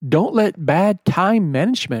Don't let bad time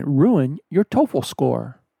management ruin your TOEFL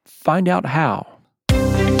score. Find out how.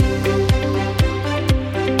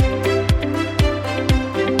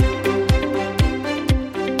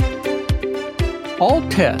 All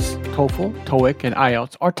tests, TOEFL, TOEIC, and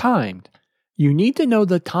IELTS, are timed. You need to know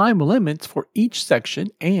the time limits for each section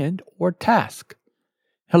and/or task.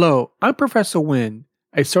 Hello, I'm Professor Nguyen,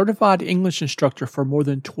 a certified English instructor for more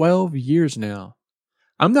than 12 years now.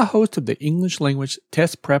 I'm the host of the English Language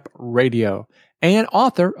Test Prep Radio and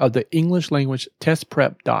author of the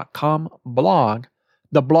EnglishLanguageTestPrep.com blog,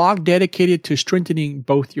 the blog dedicated to strengthening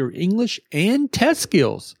both your English and test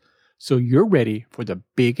skills so you're ready for the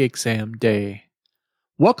big exam day.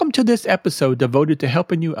 Welcome to this episode devoted to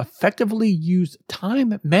helping you effectively use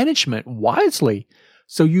time management wisely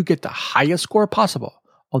so you get the highest score possible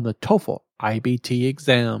on the TOEFL IBT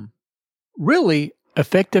exam. Really,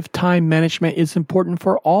 effective time management is important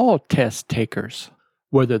for all test takers,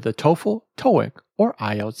 whether the TOEFL, TOEIC, or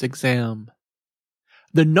IELTS exam.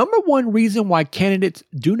 The number one reason why candidates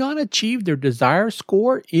do not achieve their desired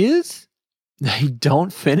score is they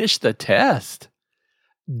don't finish the test.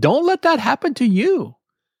 Don't let that happen to you.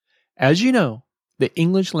 As you know, the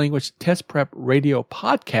English Language Test Prep Radio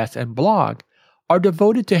podcast and blog are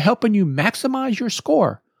devoted to helping you maximize your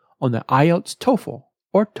score on the IELTS, TOEFL,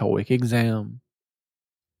 or TOEIC exam.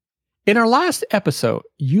 In our last episode,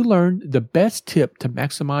 you learned the best tip to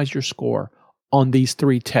maximize your score on these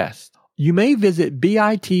three tests. You may visit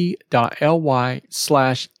bit.ly/NAT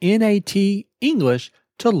English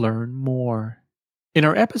to learn more. In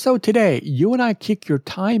our episode today, you and I kick your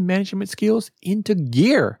time management skills into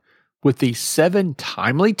gear with these 7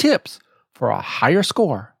 timely tips for a higher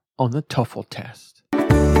score on the TOEFL test.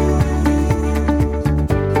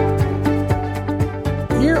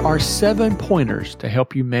 Here are 7 pointers to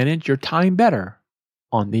help you manage your time better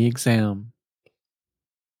on the exam.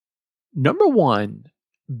 Number 1,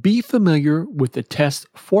 be familiar with the test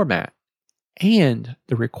format and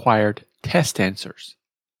the required test answers.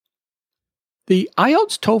 The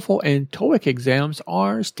IELTS, TOEFL, and TOEIC exams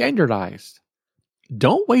are standardized.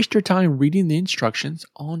 Don't waste your time reading the instructions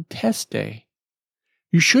on test day.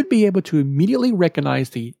 You should be able to immediately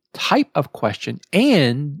recognize the type of question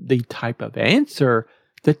and the type of answer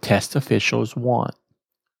the test officials want.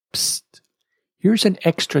 Psst, here's an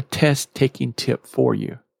extra test taking tip for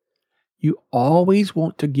you. You always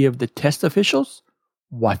want to give the test officials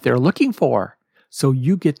what they're looking for, so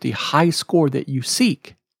you get the high score that you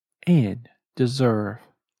seek and deserve.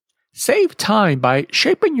 Save time by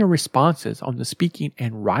shaping your responses on the speaking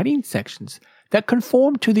and writing sections that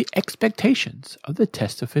conform to the expectations of the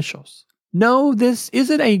test officials. No, this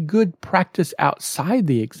isn't a good practice outside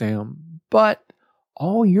the exam, but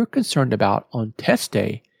all you're concerned about on test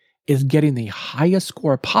day is getting the highest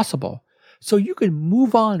score possible so you can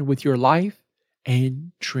move on with your life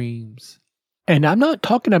and dreams. And I'm not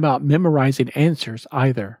talking about memorizing answers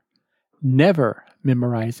either. Never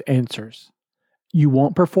memorize answers. You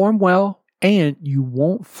won't perform well, and you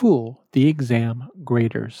won't fool the exam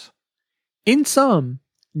graders. In sum,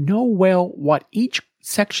 know well what each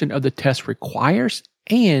section of the test requires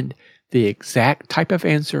and the exact type of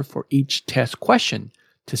answer for each test question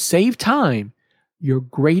to save time, your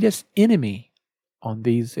greatest enemy on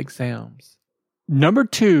these exams. Number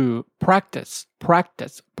 2, practice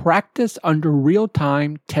under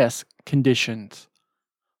real-time test conditions.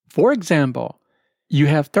 For example, you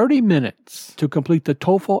have 30 minutes to complete the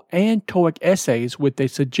TOEFL and TOEIC essays with a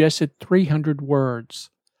suggested 300 words.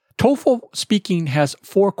 TOEFL speaking has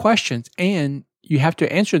 4 questions and you have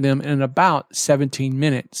to answer them in about 17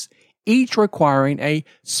 minutes, each requiring a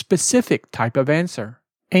specific type of answer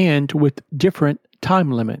and with different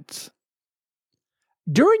time limits.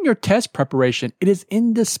 During your test preparation, it is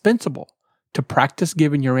indispensable to practice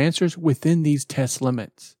giving your answers within these test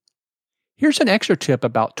limits. Here's an extra tip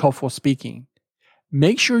about TOEFL speaking.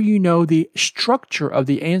 Make sure you know the structure of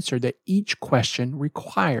the answer that each question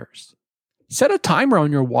requires. Set a timer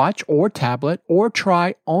on your watch or tablet or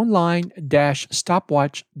try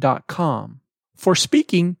online-stopwatch.com. For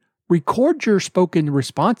speaking, record your spoken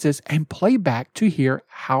responses and play back to hear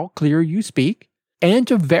how clear you speak and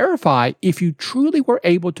to verify if you truly were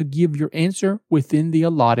able to give your answer within the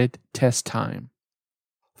allotted test time.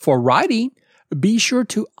 For writing, be sure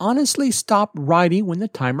to honestly stop writing when the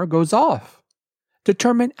timer goes off.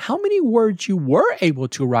 Determine how many words you were able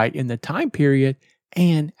to write in the time period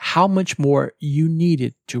and how much more you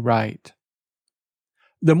needed to write.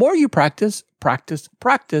 The more you practice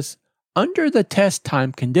under the test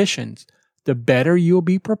time conditions, the better you'll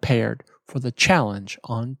be prepared for the challenge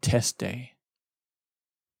on test day.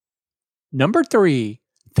 Number 3,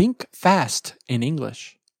 think fast in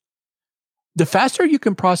English. The faster you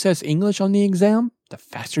can process English on the exam, the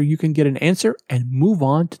faster you can get an answer and move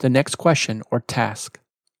on to the next question or task.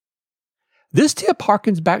 This tip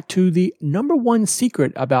harkens back to the number one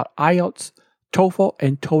secret about IELTS, TOEFL,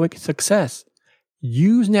 and TOEIC success.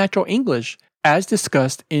 Use natural English as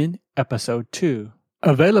discussed in episode 2.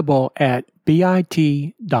 Available at bit.ly/NAT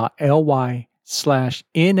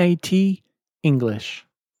English.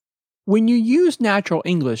 When you use natural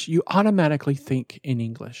English, you automatically think in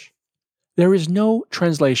English. There is no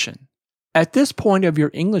translation. At this point of your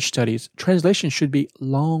English studies, translation should be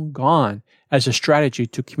long gone as a strategy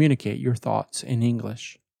to communicate your thoughts in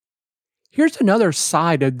English. Here's another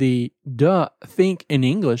side of the think in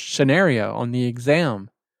English scenario on the exam.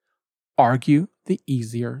 Argue the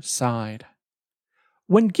easier side.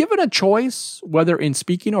 When given a choice, whether in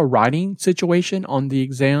speaking or writing situation on the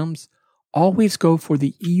exams, always go for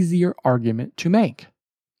the easier argument to make.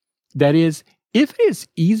 That is, if it is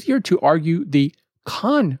easier to argue the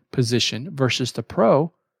con position versus the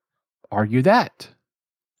pro, argue that.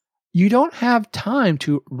 You don't have time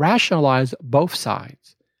to rationalize both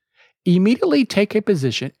sides. Immediately take a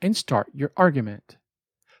position and start your argument.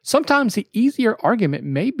 Sometimes the easier argument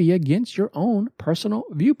may be against your own personal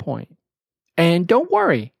viewpoint. And don't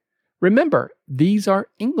worry. Remember, these are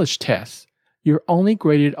English tests. You're only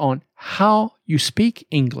graded on how you speak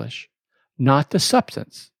English, not the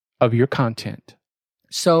substance of your content.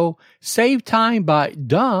 So save time by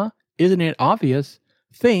isn't it obvious?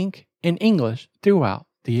 Think in English throughout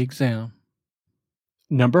the exam.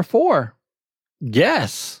 Number 4,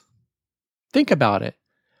 guess. Think about it.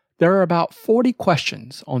 There are about 40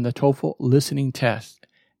 questions on the TOEFL listening test,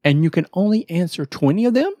 and you can only answer 20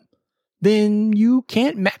 of them? Then you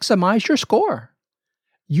can't maximize your score.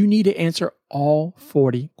 You need to answer all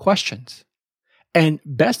 40 questions. And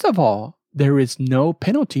best of all, there is no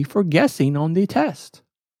penalty for guessing on the test.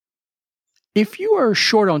 If you are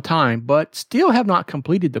short on time but still have not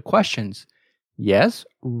completed the questions, yes,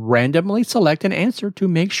 randomly select an answer to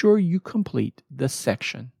make sure you complete the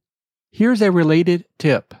section. Here's a related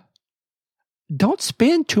tip. Don't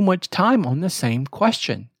spend too much time on the same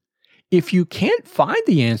question. If you can't find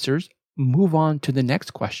the answers, move on to the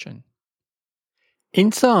next question.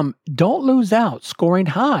 In sum, don't lose out scoring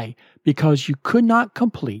high because you could not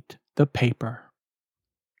complete the paper.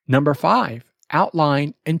 Number 5,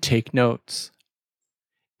 outline and take notes.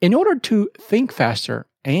 In order to think faster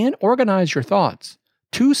and organize your thoughts,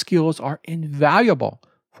 2 skills are invaluable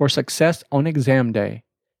for success on exam day: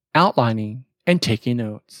 outlining and taking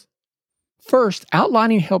notes. First,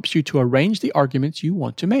 outlining helps you to arrange the arguments you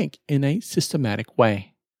want to make in a systematic way.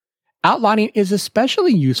 Outlining is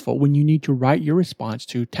especially useful when you need to write your response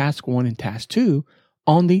to Task 1 and Task 2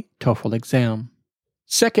 on the TOEFL exam.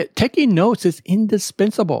 Second, taking notes is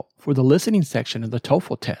indispensable for the listening section of the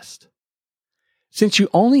TOEFL test. Since you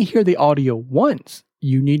only hear the audio once,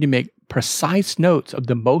 you need to make precise notes of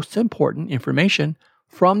the most important information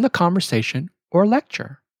from the conversation or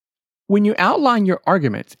lecture. When you outline your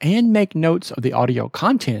arguments and make notes of the audio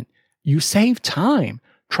content, you save time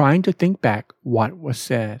trying to think back what was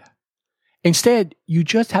said. Instead, you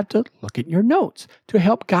just have to look at your notes to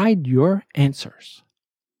help guide your answers.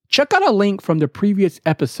 Check out a link from the previous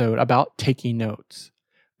episode about taking notes.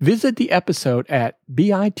 Visit the episode at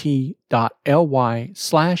bit.ly/NAT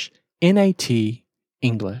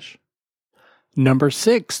English. Number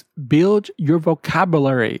 6, build your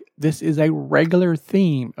vocabulary. This is a regular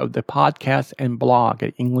theme of the podcast and blog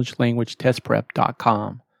at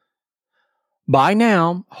EnglishLanguageTestPrep.com. By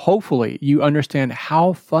now, hopefully, you understand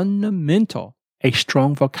how fundamental a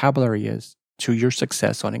strong vocabulary is to your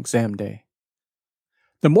success on exam day.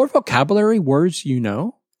 The more vocabulary words you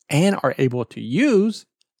know and are able to use,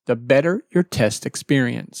 the better your test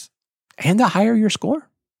experience and the higher your score.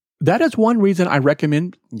 That is one reason I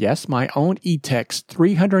recommend, my own eText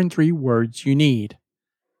 303 Words You Need.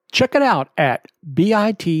 Check it out at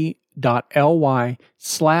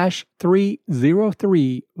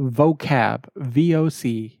bit.ly/303 vocab,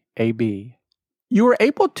 VOCAB. You are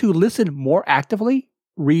able to listen more actively,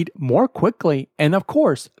 read more quickly, and of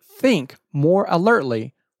course, think more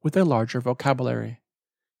alertly with a larger vocabulary.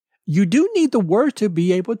 You do need the words to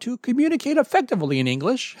be able to communicate effectively in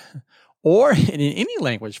English, or in any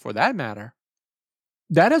language for that matter.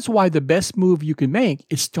 That is why the best move you can make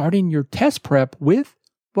is starting your test prep with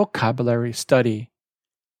vocabulary study.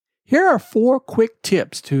 Here are 4 quick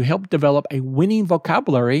tips to help develop a winning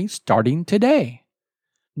vocabulary starting today.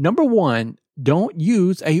 Number 1, don't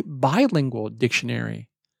use a bilingual dictionary.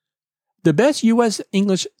 The best U.S.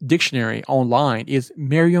 English dictionary online is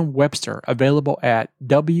Merriam-Webster, available at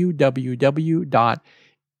www.merriam.com.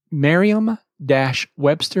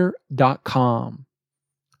 merriam-webster.com.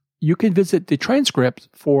 You can visit the transcript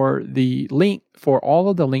for the link for all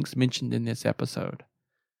of the links mentioned in this episode.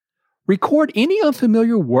 Record any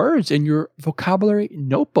unfamiliar words in your vocabulary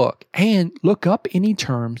notebook and look up any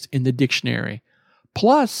terms in the dictionary.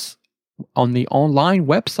 Plus, on the online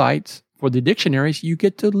websites for the dictionaries, you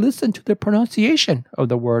get to listen to the pronunciation of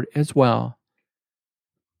the word as well.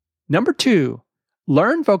 Number 2,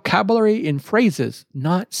 learn vocabulary in phrases,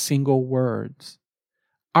 not single words.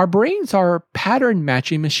 Our brains are pattern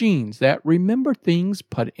matching machines that remember things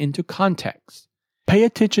put into context. Pay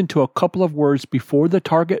attention to a couple of words before the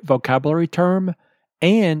target vocabulary term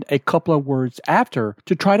and a couple of words after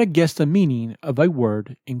to try to guess the meaning of a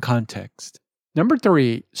word in context. Number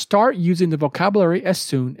 3, start using the vocabulary as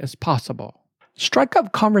soon as possible. Strike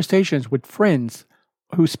up conversations with friends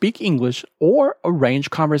who speak English or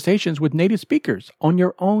arrange conversations with native speakers on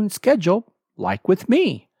your own schedule, like with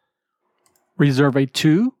me. Reserve a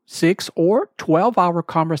 2, 6, or 12-hour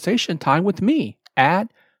conversation time with me at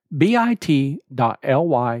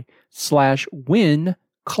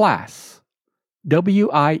bit.ly/winclass.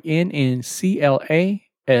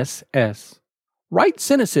 WINNCLASS. Write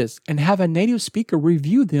sentences and have a native speaker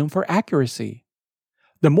review them for accuracy.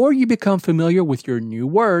 The more you become familiar with your new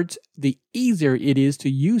words, the easier it is to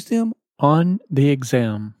use them on the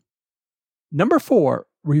exam. Number 4,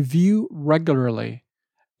 review regularly.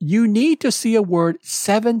 You need to see a word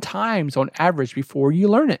 7 times on average before you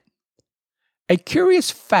learn it. A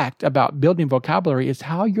curious fact about building vocabulary is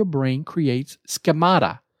how your brain creates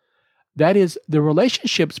schemata. That is, the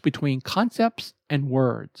relationships between concepts and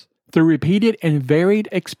words, through repeated and varied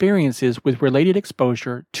experiences with related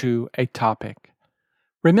exposure to a topic.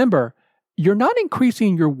 Remember, you're not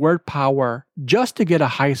increasing your word power just to get a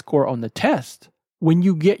high score on the test. When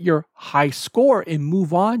you get your high score and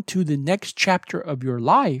move on to the next chapter of your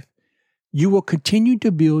life, you will continue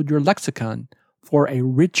to build your lexicon for a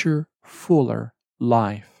richer, fuller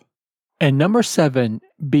life. And number 7,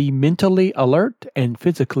 be mentally alert and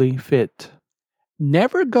physically fit.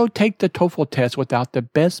 Never go take the TOEFL test without the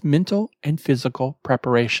best mental and physical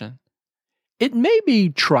preparation. It may be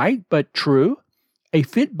trite but true. A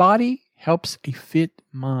fit body helps a fit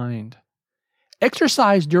mind.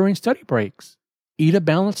 Exercise during study breaks. Eat a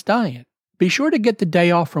balanced diet. Be sure to get the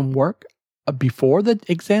day off from work before the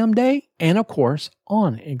exam day and, of course,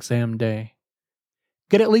 on exam day.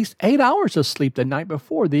 Get at least 8 hours of sleep the night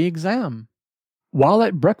before the exam. While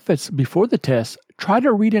at breakfast before the test, try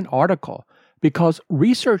to read an article because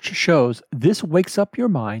research shows this wakes up your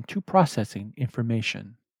mind to processing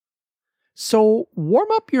information. So warm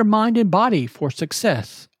up your mind and body for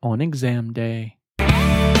success on exam day.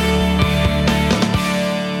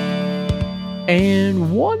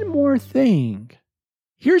 And one more thing.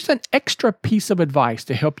 Here's an extra piece of advice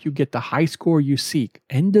to help you get the high score you seek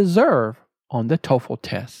and deserve on the TOEFL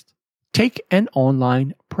test. Take an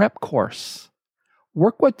online prep course.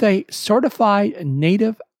 Work with a certified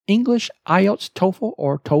native English IELTS, TOEFL,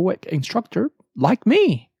 or TOEIC instructor like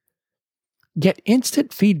me. Get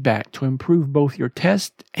instant feedback to improve both your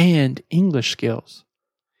test and English skills.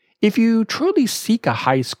 If you truly seek a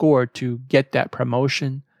high score to get that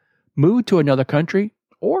promotion, move to another country,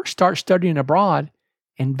 or start studying abroad,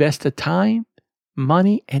 invest the time,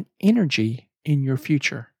 money, and energy in your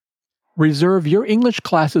future. Reserve your English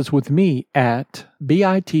classes with me at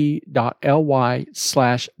bit.ly/winclass.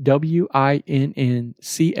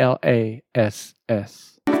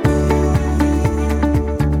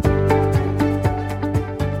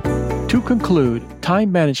 To conclude,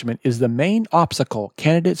 time management is the main obstacle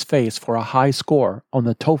candidates face for a high score on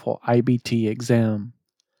the TOEFL IBT exam.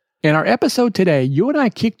 In our episode today, you and I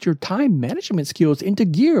kicked your time management skills into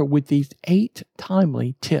gear with these 8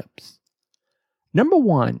 timely tips. Number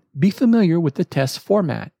 1, be familiar with the test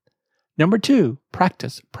format. Number 2,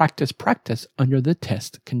 practice under the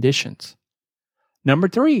test conditions. Number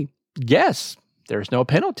 3, guess. There's no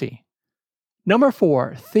penalty. Number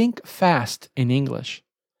 4, think fast in English.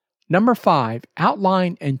 Number 5,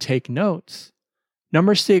 outline and take notes.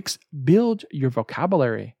 Number 6, build your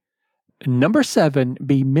vocabulary. Number 7,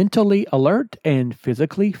 be mentally alert and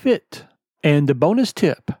physically fit. And the bonus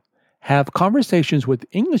tip, have conversations with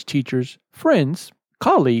English teachers, friends,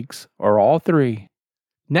 colleagues, or all 3.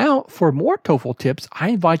 Now, for more TOEFL tips, I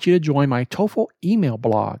invite you to join my TOEFL email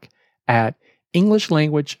blog at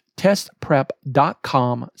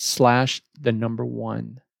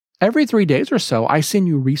englishlanguagetestprep.com/1. Every 3 days or so, I send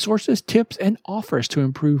you resources, tips, and offers to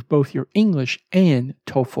improve both your English and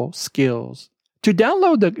TOEFL skills. To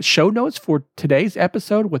download the show notes for today's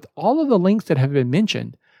episode with all of the links that have been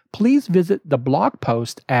mentioned, please visit the blog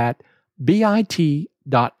post at bit.ly/TOEFL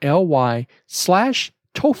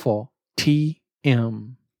bit.ly/TOEFL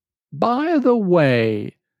By the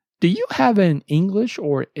way, do you have an English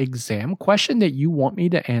or exam question that you want me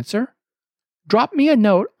to answer? Drop me a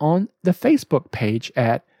note on the Facebook page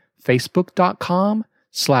at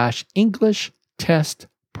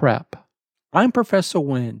facebook.com/EnglishTestPrep. I'm Professor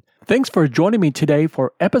Nguyen. Thanks for joining me today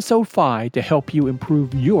for episode 5 to help you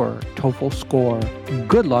improve your TOEFL score.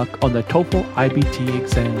 Good luck on the TOEFL IBT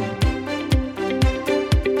exam.